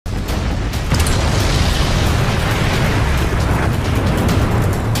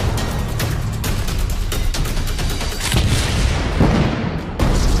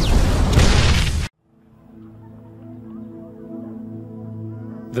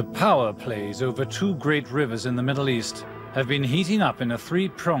The power plays over two great rivers in the Middle East have been heating up in a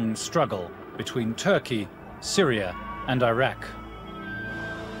three-pronged struggle between Turkey, Syria and Iraq.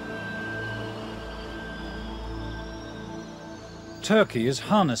 Turkey is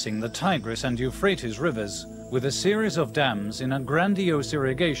harnessing the Tigris and Euphrates rivers with a series of dams in a grandiose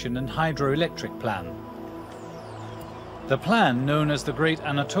irrigation and hydroelectric plan. The plan, known as the Great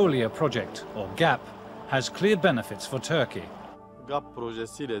Anatolia Project, or GAP, has clear benefits for Turkey.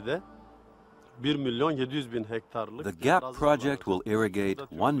 The GAP project will irrigate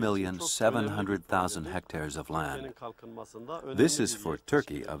 1,700,000 hectares of land. This is for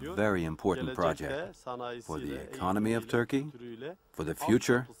Turkey a very important project for the economy of Turkey, for the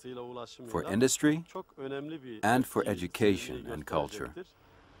future, for industry, and for education and culture.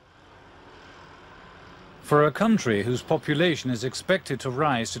 For a country whose population is expected to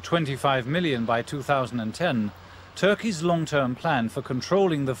rise to 25 million by 2010, Turkey's long-term plan for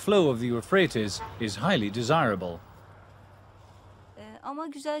controlling the flow of the Euphrates is highly desirable.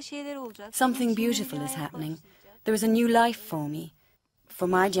 Something beautiful is happening. There is a new life for me. For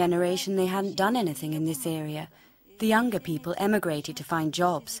my generation, they hadn't done anything in this area. The younger people emigrated to find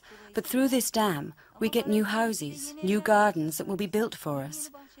jobs, but through this dam, we get new houses, new gardens that will be built for us.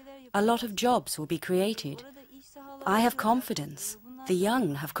 A lot of jobs will be created. I have confidence. The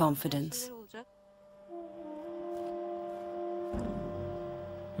young have confidence.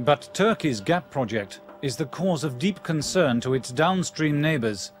 But Turkey's GAP project is the cause of deep concern to its downstream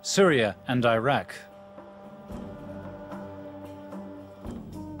neighbors, Syria and Iraq.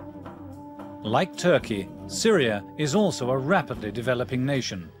 Like Turkey, Syria is also a rapidly developing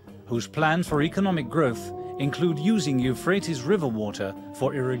nation, whose plans for economic growth include using Euphrates river water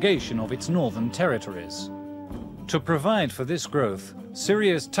for irrigation of its northern territories. To provide for this growth,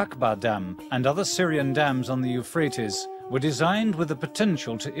 Syria's Takba Dam and other Syrian dams on the Euphrates were designed with the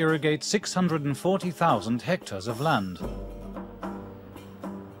potential to irrigate 640,000 hectares of land.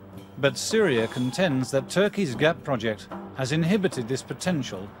 But Syria contends that Turkey's GAP project has inhibited this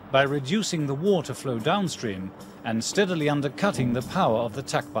potential by reducing the water flow downstream and steadily undercutting the power of the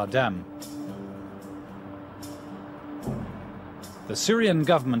Takba Dam. The Syrian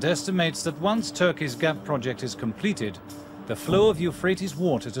government estimates that once Turkey's GAP project is completed, the flow of Euphrates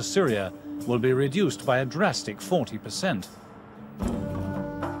water to Syria will be reduced by a drastic 40%.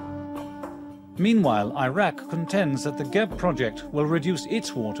 Meanwhile, Iraq contends that the GAP project will reduce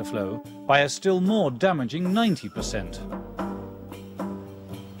its water flow by a still more damaging 90%.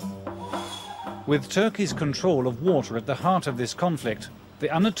 With Turkey's control of water at the heart of this conflict,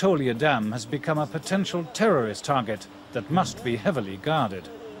 the Anatolia Dam has become a potential terrorist target that must be heavily guarded.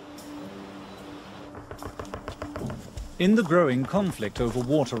 In the growing conflict over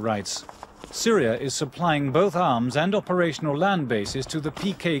water rights, Syria is supplying both arms and operational land bases to the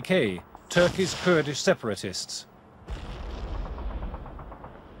PKK, Turkey's Kurdish separatists.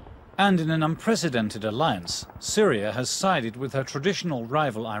 And in an unprecedented alliance, Syria has sided with her traditional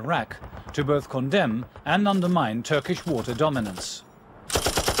rival Iraq to both condemn and undermine Turkish water dominance.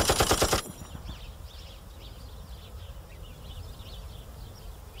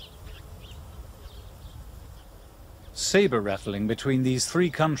 Saber-rattling between these three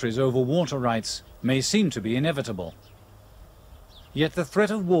countries over water rights may seem to be inevitable. Yet the threat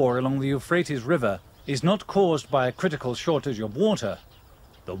of war along the Euphrates River is not caused by a critical shortage of water.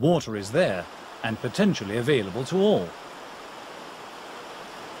 The water is there and potentially available to all.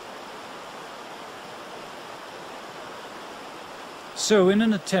 So, in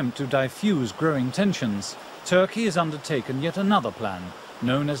an attempt to diffuse growing tensions, Turkey has undertaken yet another plan,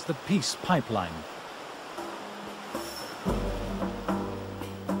 known as the Peace Pipeline.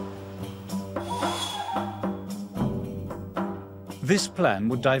 This plan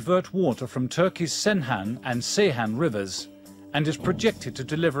would divert water from Turkey's Senhan and Seyhan rivers and is projected to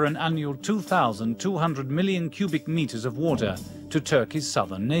deliver an annual 2,200 million cubic meters of water to Turkey's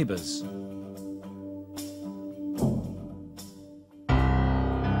southern neighbors.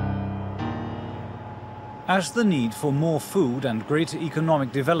 As the need for more food and greater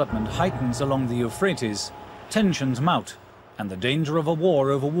economic development heightens along the Euphrates, tensions mount, and the danger of a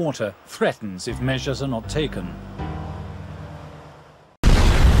war over water threatens if measures are not taken.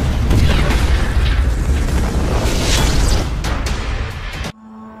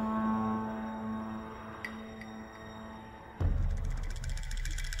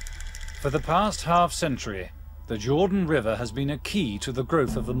 For the past half-century, the Jordan River has been a key to the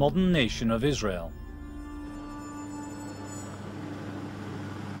growth of the modern nation of Israel.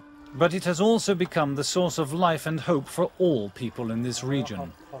 But it has also become the source of life and hope for all people in this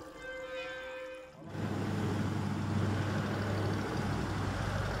region.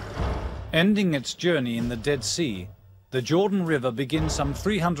 Ending its journey in the Dead Sea, the Jordan River begins some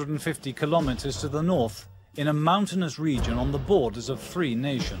 350 kilometers to the north in a mountainous region on the borders of 3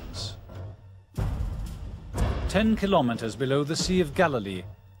 nations. 10 kilometers below the Sea of Galilee,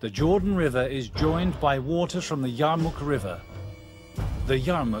 the Jordan River is joined by waters from the Yarmouk River. The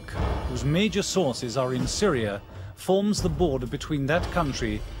Yarmouk, whose major sources are in Syria, forms the border between that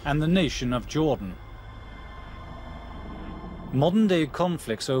country and the nation of Jordan. Modern-day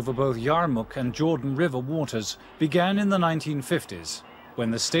conflicts over both Yarmouk and Jordan River waters began in the 1950s,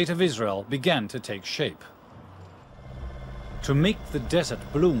 when the State of Israel began to take shape. To make the desert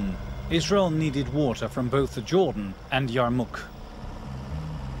bloom, Israel needed water from both the Jordan and Yarmouk.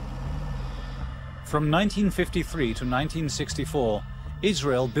 From 1953 to 1964,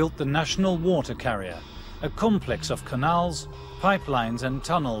 Israel built the National Water Carrier, a complex of canals, pipelines and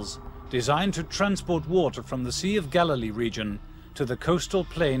tunnels designed to transport water from the Sea of Galilee region to the coastal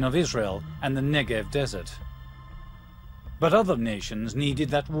plain of Israel and the Negev desert. But other nations needed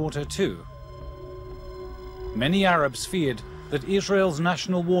that water too. Many Arabs feared that Israel's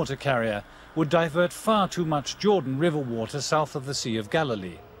national water carrier would divert far too much Jordan River water south of the Sea of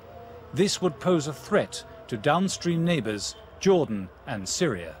Galilee. This would pose a threat to downstream neighbors, Jordan and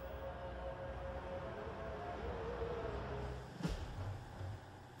Syria.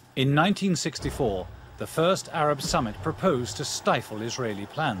 In 1964, the first Arab summit proposed to stifle Israeli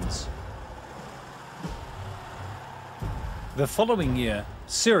plans. The following year,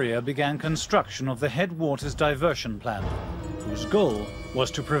 Syria began construction of the Headwaters Diversion Plan, whose goal was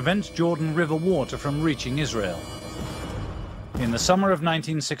to prevent Jordan River water from reaching Israel. In the summer of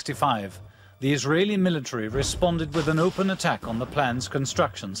 1965, the Israeli military responded with an open attack on the plan's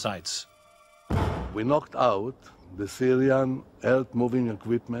construction sites. We knocked out the Syrian earth-moving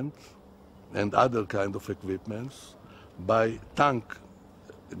equipment and other kind of equipments by tank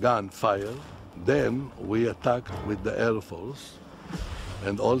gun fire. Then we attacked with the Air Force,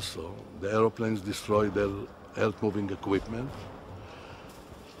 and also the aeroplanes destroyed their earth-moving equipment.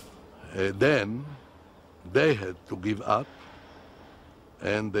 Then they had to give up,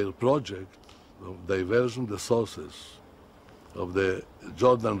 and their project of diversion the sources of the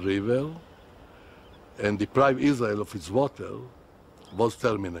Jordan River and deprive Israel of its water was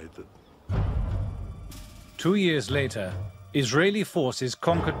terminated. 2 years later, Israeli forces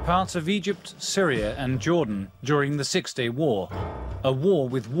conquered parts of Egypt, Syria and Jordan during the Six-Day War, a war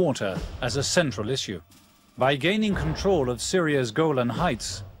with water as a central issue. By gaining control of Syria's Golan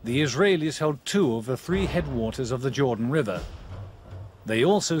Heights, the Israelis held 2 of the 3 headwaters of the Jordan River. They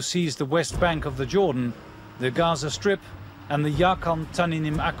also seized the west bank of the Jordan, the Gaza Strip and the Yaakam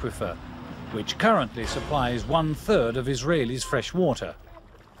Taninim aquifer, which currently supplies 1/3 of Israelis' fresh water.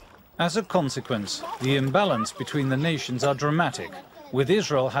 As a consequence, the imbalance between the nations are dramatic, with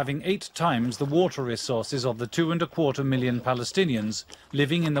Israel having 8 times the water resources of the 2.25 million Palestinians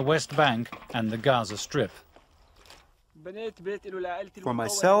living in the West Bank and the Gaza Strip. For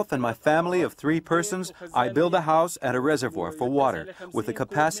myself and my family of 3 persons, I build a house and a reservoir for water with a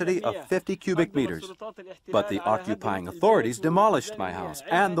capacity of 50 cubic meters. But the occupying authorities demolished my house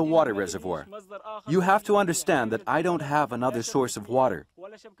and the water reservoir. You have to understand that I don't have another source of water.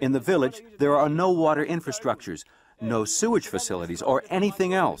 In the village, there are no water infrastructures, no sewage facilities or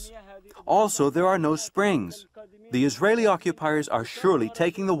anything else. Also, there are no springs. The Israeli occupiers are surely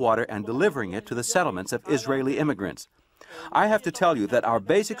taking the water and delivering it to the settlements of Israeli immigrants. I have to tell you that our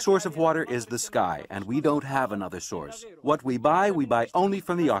basic source of water is the sky, and we don't have another source. What we buy only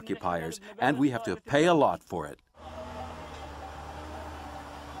from the occupiers, and we have to pay a lot for it.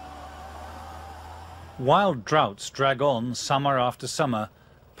 While droughts drag on summer after summer,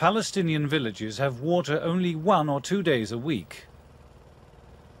 Palestinian villages have water only 1 or 2 days a week.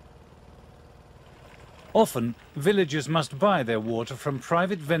 Often, villagers must buy their water from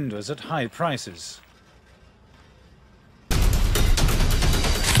private vendors at high prices.